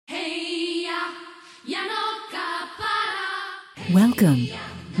Welcome.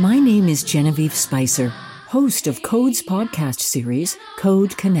 My name is Genevieve Spicer, host of Code's podcast series,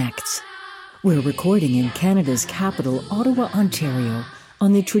 Code Connects. We're recording in Canada's capital, Ottawa, Ontario,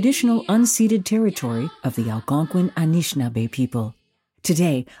 on the traditional unceded territory of the Algonquin Anishinaabe people.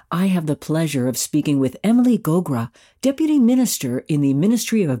 Today, I have the pleasure of speaking with Emily Gogra, Deputy Minister in the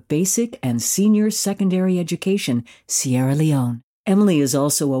Ministry of Basic and Senior Secondary Education, Sierra Leone. Emily is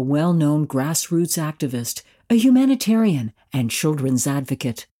also a well-known grassroots activist, a humanitarian, and children's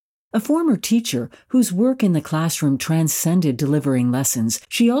advocate. A former teacher whose work in the classroom transcended delivering lessons,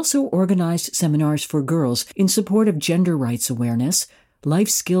 she also organized seminars for girls in support of gender rights awareness, life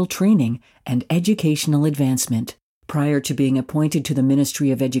skill training, and educational advancement. Prior to being appointed to the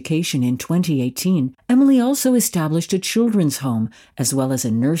Ministry of Education in 2018, Emily also established a children's home, as well as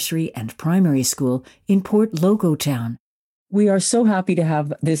a nursery and primary school in Port Logo Town. We are so happy to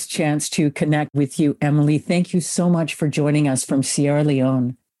have this chance to connect with you, Emily. Thank you so much for joining us from Sierra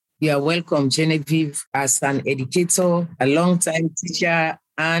Leone. You are welcome, Genevieve, as an educator, a long-time teacher,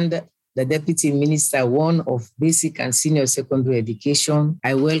 and the Deputy Minister, one of Basic and Senior Secondary Education.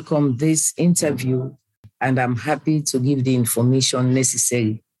 I welcome this interview, and I'm happy to give the information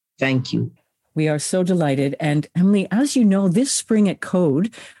necessary. Thank you. We are so delighted. And Emily, as you know, this spring at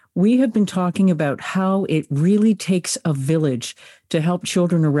Code, we have been talking about how it really takes a village to help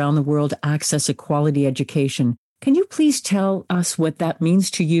children around the world access a quality education. Can you please tell us what that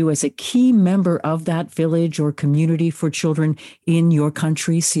means to you as a key member of that village or community for children in your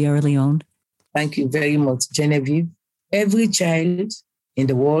country, Sierra Leone? Thank you very much, Genevieve. Every child in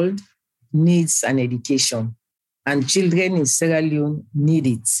the world needs an education, and children in Sierra Leone need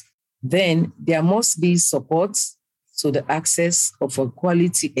it. Then there must be support to the access of a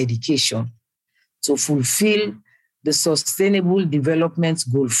quality education to fulfill the Sustainable Development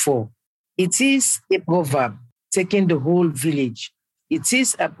Goal 4. It is a proverb taking the whole village. It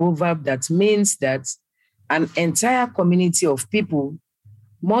is a proverb that means that an entire community of people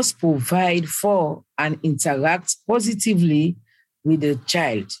must provide for and interact positively with the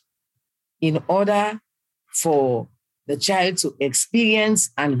child in order for the child to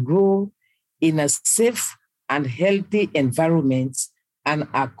experience and grow in a safe and healthy environment and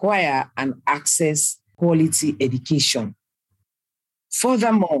acquire and access quality education.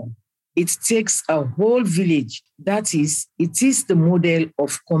 Furthermore, it takes a whole village. That is, it is the model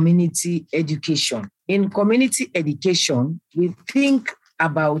of community education. In community education, we think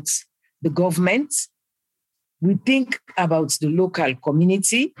about the government, we think about the local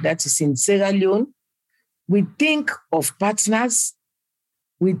community that is in Sierra Leone, we think of partners,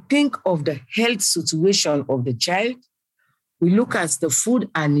 we think of the health situation of the child, we look at the food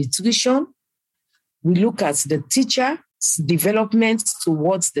and nutrition, we look at the teacher's development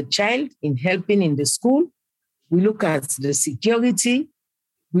towards the child in helping in the school, we look at the security,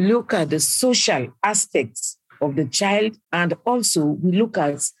 we look at the social aspects of the child, and also we look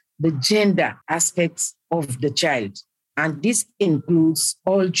at the gender aspects of the child. And this includes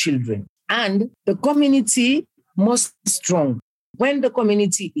all children. And the community must be strong. When the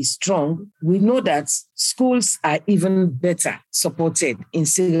community is strong, we know that schools are even better supported in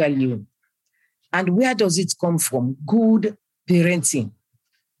Sierra Leone. And where does it come from? Good parenting.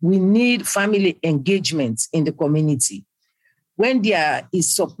 We need family engagement in the community. When there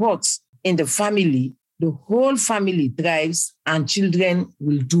is support in the family, the whole family thrives and children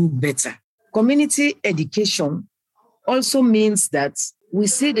will do better. Community education also means that we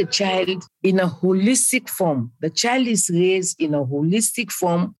see the child in a holistic form. The child is raised in a holistic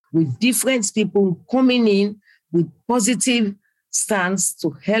form with different people coming in with positive stance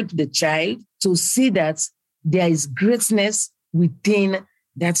to help the child to see that there is greatness within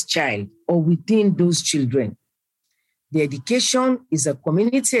that child or within those children. The education is a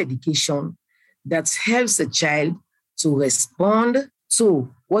community education that helps the child to respond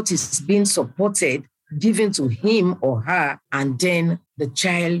to what is being supported, given to him or her, and then the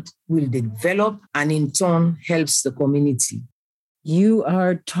child will develop and in turn helps the community. You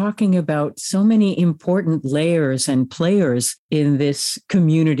are talking about so many important layers and players in this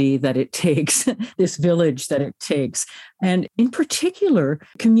community that it takes, this village that it takes. And in particular,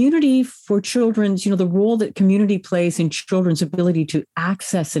 community for children's, the role that community plays in children's ability to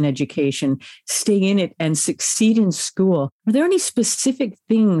access an education, stay in it, and succeed in school. Are there any specific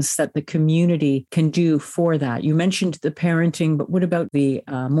things that the community can do for that? You mentioned the parenting, but what about the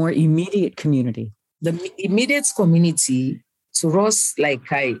more immediate community? The immediate community, to us, like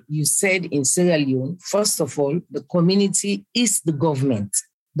you said in Sierra Leone, first of all, the community is the government.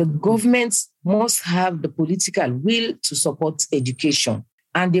 The government must have the political will to support education,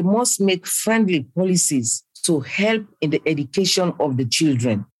 and they must make friendly policies to help in the education of the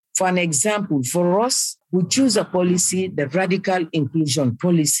children. For an example, for us, we choose a policy, the radical inclusion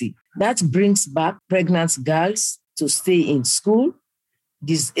policy, that brings back pregnant girls to stay in school.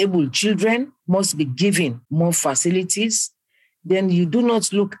 Disabled children must be given more facilities. Then you do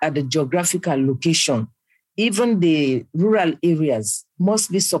not look at the geographical location. Even the rural areas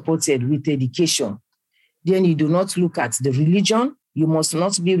must be supported with education. Then you do not look at the religion. You must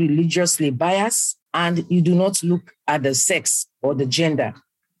not be religiously biased, and you do not look at the sex or the gender.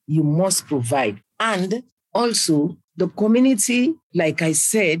 You must provide. And also, the community, like I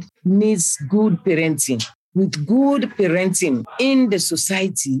said, needs good parenting. With good parenting in the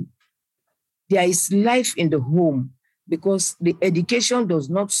society, there is life in the home, because the education does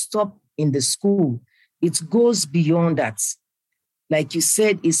not stop in the school. It goes beyond that. Like you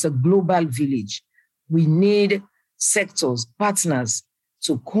said, it's a global village. We need sectors, partners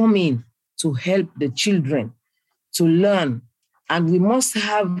to come in to help the children to learn. And we must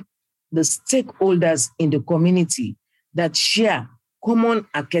have the stakeholders in the community that share common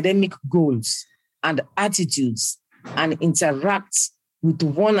academic goals and attitudes and interact with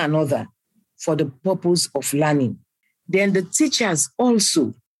one another for the purpose of learning. Then the teachers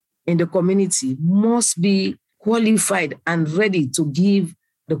also in the community must be qualified and ready to give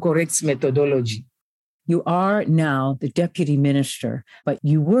the correct methodology. You are now the deputy minister, but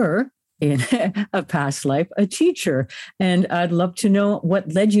you were in a past life a teacher. And I'd love to know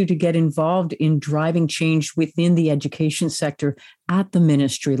what led you to get involved in driving change within the education sector at the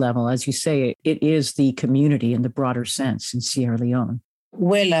ministry level. As you say, it is the community in the broader sense in Sierra Leone.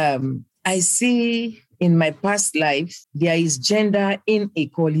 Well, I see in my past life, there is gender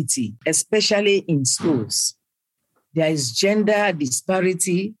inequality, especially in schools. There is gender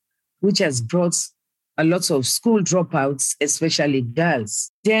disparity, which has brought a lot of school dropouts, especially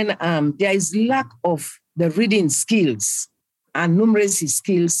girls. Then there is lack of the reading skills and numeracy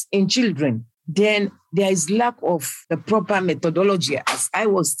skills in children. Then there is lack of the proper methodology. As I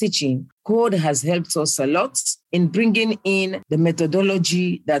was teaching, CODE has helped us a lot in bringing in the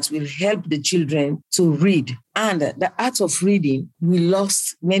methodology that will help the children to read. And the art of reading we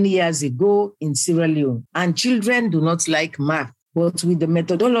lost many years ago in Sierra Leone. And children do not like math. But with the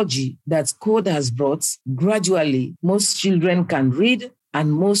methodology that CODE has brought, gradually, most children can read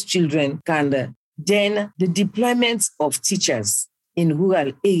and most children can. Then the deployment of teachers in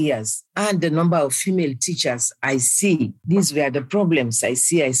rural areas and the number of female teachers I see, these were the problems I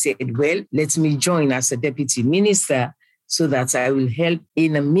see. I said, well, let me join as a deputy minister so that I will help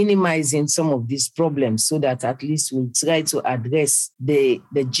in minimizing some of these problems, so that at least we'll try to address the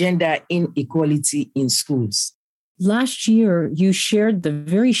gender inequality in schools. Last year, you shared the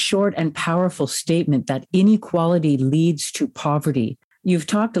very short and powerful statement that inequality leads to poverty. You've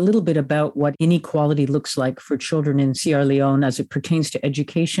talked a little bit about what inequality looks like for children in Sierra Leone as it pertains to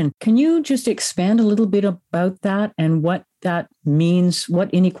education. Can you just expand a little bit about that and what that means,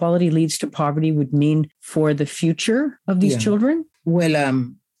 what inequality leads to poverty would mean for the future of these children?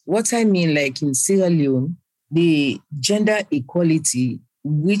 Well, what I mean, like in Sierra Leone, the gender equality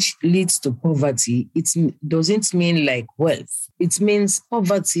which leads to poverty, it doesn't mean like wealth. It means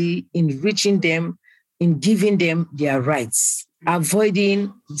poverty in reaching them, in giving them their rights,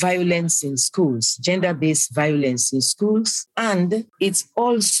 avoiding violence in schools, gender-based violence in schools. And it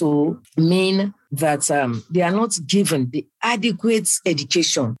also means that they are not given the adequate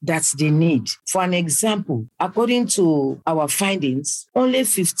education that they need. For an example, according to our findings, only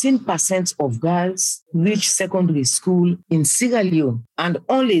 15% of girls reach secondary school in Sierra Leone, and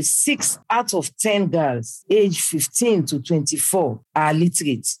only 6 out of 10 girls aged 15 to 24 are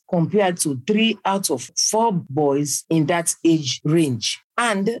literate, compared to 3 out of 4 boys in that age range.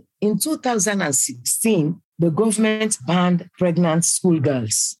 And in 2016, the government banned pregnant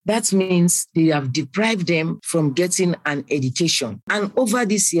schoolgirls. That means they have deprived them from getting an education. And over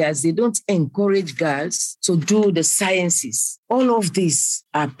these years, they don't encourage girls to do the sciences. All of these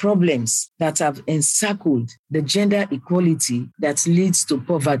are problems that have encircled the gender equality that leads to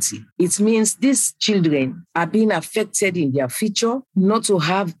poverty. It means these children are being affected in their future not to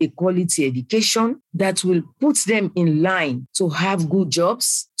have a quality education that will put them in line to have good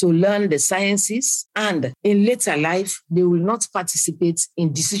jobs, to learn the sciences, and in later life, they will not participate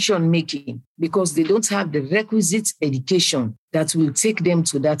in decision-making because they don't have the requisite education that will take them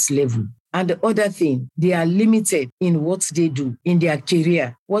to that level. And the other thing, they are limited in what they do in their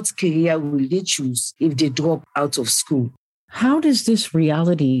career. What career will they choose if they drop out of school? How does this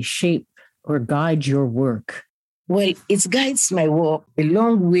reality shape or guide your work? Well, it guides my work a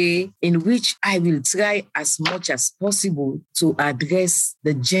long way, in which I will try as much as possible to address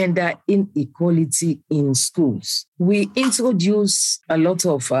the gender inequality in schools. We introduce a lot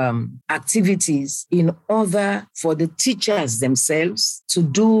of activities in order for the teachers themselves to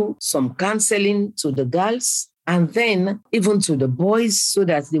do some counseling to the girls, and then even to the boys, so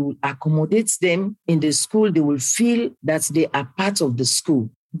that they will accommodate them in the school. They will feel that they are part of the school.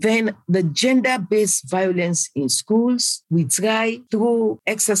 Then the gender-based violence in schools, we try through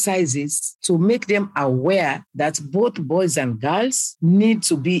exercises to make them aware that both boys and girls need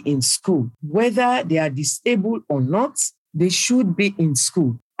to be in school. Whether they are disabled or not, they should be in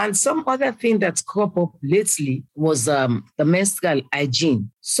school. And some other thing that's cropped up lately was the menstrual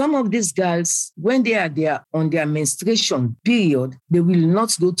hygiene. Some of these girls, when they are there on their menstruation period, they will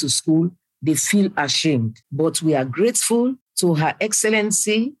not go to school. They feel ashamed. But we are grateful to Her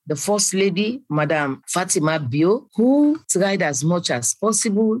Excellency, the First Lady, Madam Fatima Bio, who tried as much as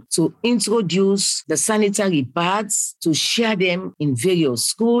possible to introduce the sanitary pads, to share them in various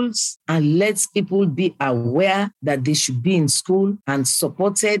schools, and let people be aware that they should be in school, and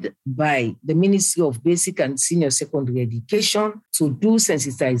supported by the Ministry of Basic and Senior Secondary Education to do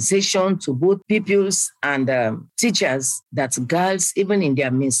sensitization to both pupils and teachers that girls, even in their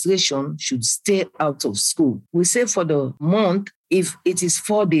menstruation, should stay out of school. We say for the month, if it is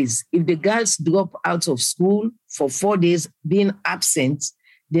 4 days, if the girls drop out of school for 4 days being absent,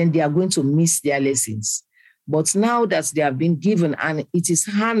 then they are going to miss their lessons. But now that they have been given, and it is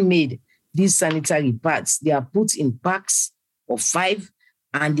handmade, these sanitary pads, they are put in packs of 5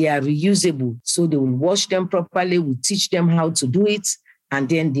 and they are reusable. So they will wash them properly, we teach them how to do it, and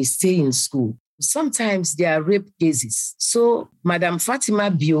then they stay in school. Sometimes there are rape cases. So Madam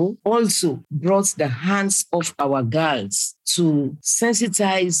Fatima Bio also brought the hands of our girls to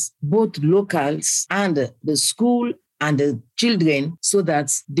sensitize both locals and the school and the children, so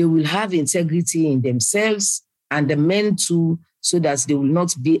that they will have integrity in themselves, and the men too, so that they will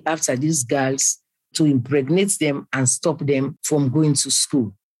not be after these girls to impregnate them and stop them from going to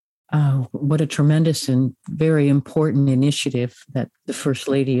school. What a tremendous and very important initiative that the First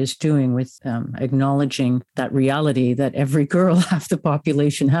Lady is doing, with acknowledging that reality that every girl, half the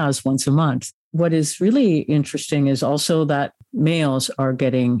population, has once a month. What is really interesting is also that males are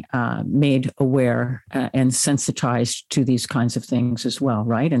getting made aware and sensitized to these kinds of things as well,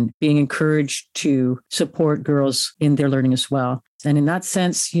 right? And being encouraged to support girls in their learning as well. And in that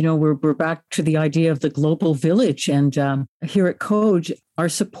sense, you know, we're back to the idea of the global village. And here at Code, our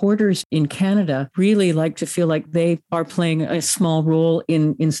supporters in Canada really like to feel like they are playing a small role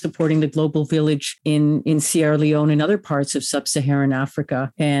in supporting the global village in Sierra Leone and other parts of sub-Saharan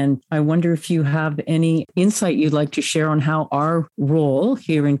Africa. And I wonder if you have any insight you'd like to share on how our role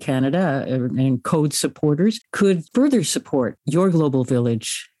here in Canada and Code supporters could further support your global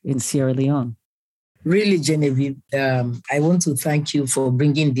village in Sierra Leone. Really, Genevieve, I want to thank you for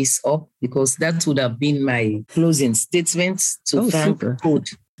bringing this up, because that would have been my closing statement to thank Code.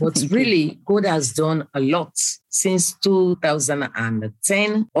 But really, Code has done a lot since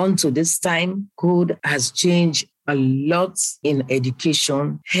 2010 on to this time. Code has changed a lot in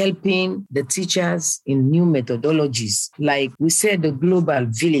education, helping the teachers in new methodologies. Like we said, the global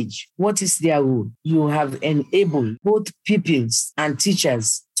village. What is their role? You have enabled both pupils and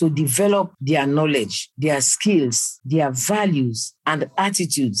teachers to develop their knowledge, their skills, their values, and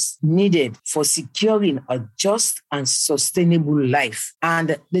attitudes needed for securing a just and sustainable life.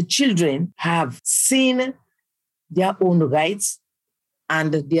 And the children have seen their own rights,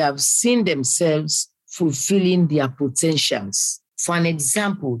 and they have seen themselves fulfilling their potentials. For an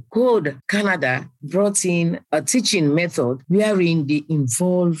example, Code Canada brought in a teaching method wherein they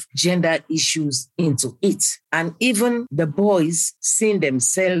involve gender issues into it. And even the boys seeing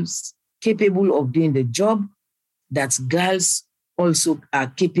themselves capable of doing the job that girls also are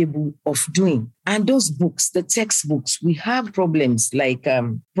capable of doing. And those books, the textbooks, we have problems like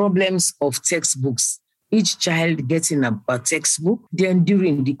problems of textbooks. Each child getting a textbook. Then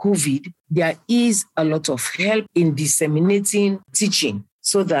during the COVID, there is a lot of help in disseminating teaching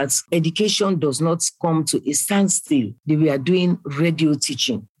so that education does not come to a standstill. We are doing radio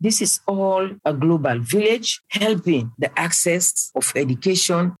teaching. This is all a global village, helping the access of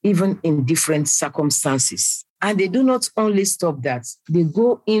education, even in different circumstances. And they do not only stop that, they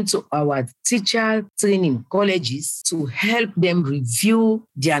go into our teacher training colleges to help them review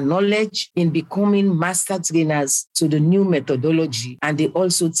their knowledge in becoming master trainers to the new methodology. And they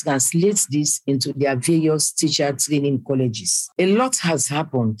also translate this into their various teacher training colleges. A lot has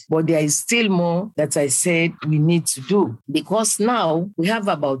happened, but there is still more that I said we need to do, because now we have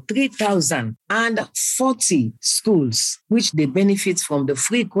about 3,040 schools which they benefit from the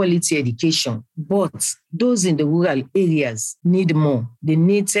free quality education. But those in the rural areas need more. They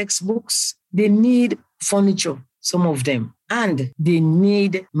need textbooks, they need furniture, some of them, and they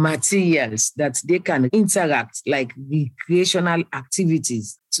need materials that they can interact, like recreational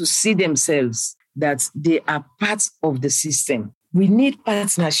activities, to see themselves that they are part of the system. We need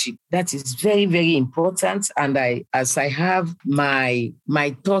partnership. That is very, very important. And as I have my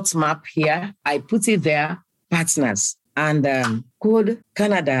thought map here, I put it there, partners. And Code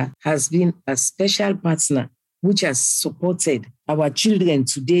Canada has been a special partner which has supported our children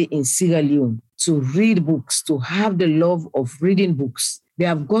today in Sierra Leone to read books, to have the love of reading books. They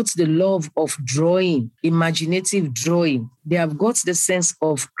have got the love of drawing, imaginative drawing. They have got the sense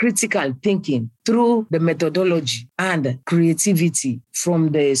of critical thinking through the methodology and creativity.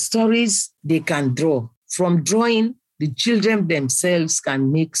 From the stories, they can draw. From drawing, the children themselves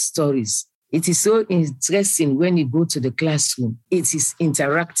can make stories. It is so interesting when you go to the classroom. It is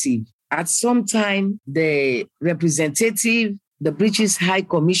interactive. At some time, the representative, the British High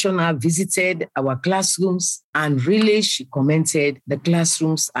Commissioner, visited our classrooms, and really she commented the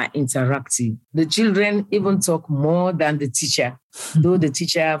classrooms are interactive. The children even talk more than the teacher, though the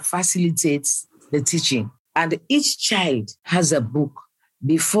teacher facilitates the teaching. And each child has a book.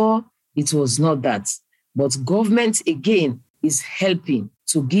 Before, it was not that. But government, again, is helping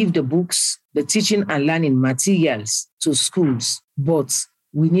to give the books, the teaching and learning materials to schools. But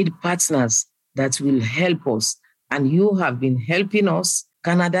we need partners that will help us. And you have been helping us,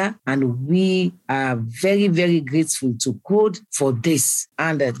 Canada, and we are very, very grateful to Code for this.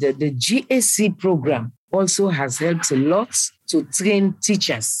 And the GAC program also has helped a lot to train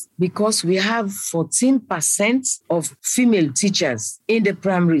teachers, because we have 14% of female teachers in the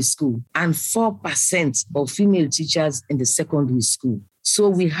primary school and 4% of female teachers in the secondary school. So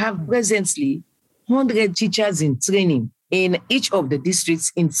we have presently 100 teachers in training in each of the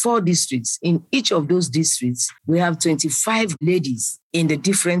districts, in 4 districts. In each of those districts, we have 25 ladies in the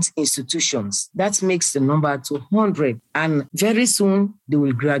different institutions. That makes the number to 100. And very soon, they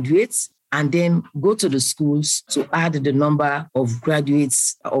will graduate and then go to the schools to add the number of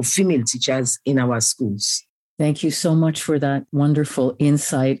graduates of female teachers in our schools. Thank you so much for that wonderful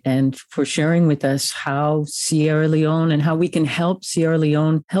insight and for sharing with us how Sierra Leone and how we can help Sierra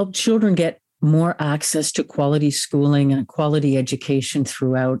Leone help children get more access to quality schooling and quality education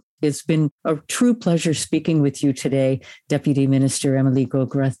throughout. It's been a true pleasure speaking with you today, Deputy Minister Emily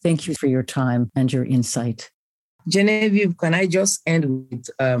Gogara. Thank you for your time and your insight. Genevieve, can I just end with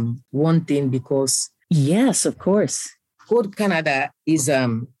one thing? Because yes, of course. Code Canada is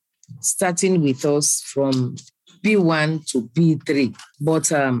starting with us from P1 to P3.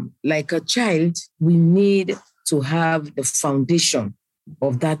 But like a child, we need to have the foundation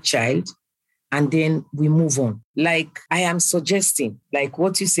of that child, and then we move on. Like I am suggesting, like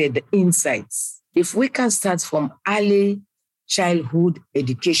what you said, the insights. If we can start from early childhood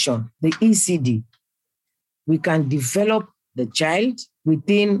education, the ECD, we can develop the child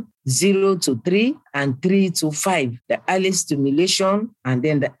within 0 to 3 and 3 to 5, the early stimulation and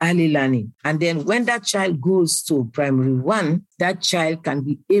then the early learning. And then when that child goes to primary 1, that child can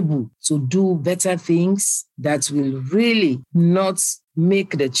be able to do better things that will really not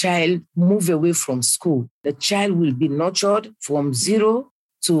make the child move away from school. The child will be nurtured from 0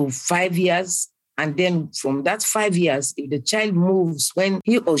 to 5 years. And then from that 5 years, if the child moves when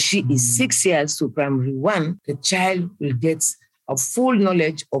he or she is 6 years to primary 1, the child will get a full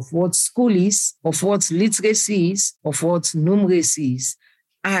knowledge of what school is, of what literacy is, of what numeracy is,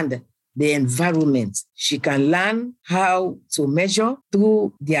 and the environment. She can learn how to measure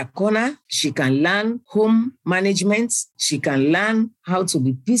through their corner. She can learn home management. She can learn how to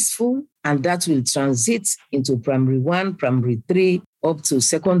be peaceful, and that will transit into primary 1, primary 3, up to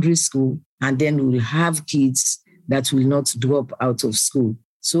secondary school. And then we'll have kids that will not drop out of school.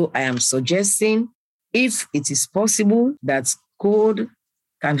 So I am suggesting, if it is possible, that Code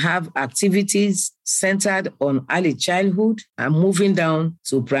can have activities centered on early childhood and moving down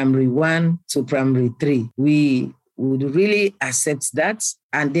to primary 1 to primary 3. We would really accept that,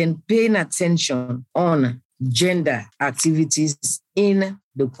 and then paying attention on gender activities in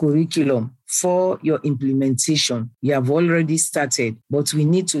the curriculum for your implementation. You have already started, but we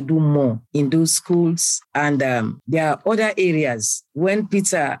need to do more in those schools. And there are other areas. When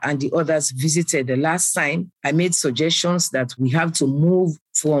Peter and the others visited the last time, I made suggestions that we have to move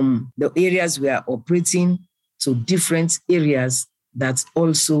from the areas we are operating to different areas that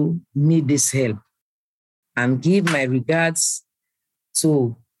also need this help. And give my regards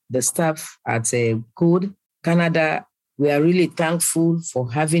to the staff at Code Canada. We are really thankful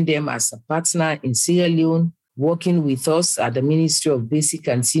for having them as a partner in Sierra Leone, working with us at the Ministry of Basic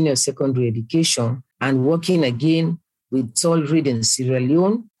and Senior Secondary Education, and working again with Tall Reed in Sierra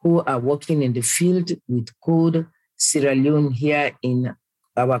Leone, who are working in the field with Code Sierra Leone here in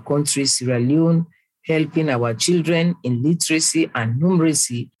our country, Sierra Leone, helping our children in literacy and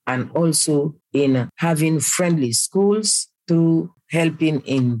numeracy, and also in having friendly schools through helping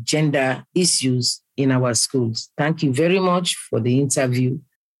in gender issues in our schools. Thank you very much for the interview.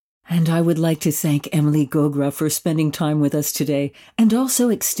 And I would like to thank Emily Gogra for spending time with us today, and also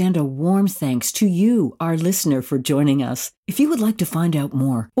extend a warm thanks to you, our listener, for joining us. If you would like to find out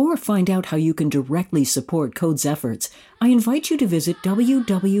more or find out how you can directly support Code's efforts, I invite you to visit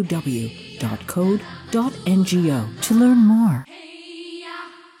www.code.ngo to learn more.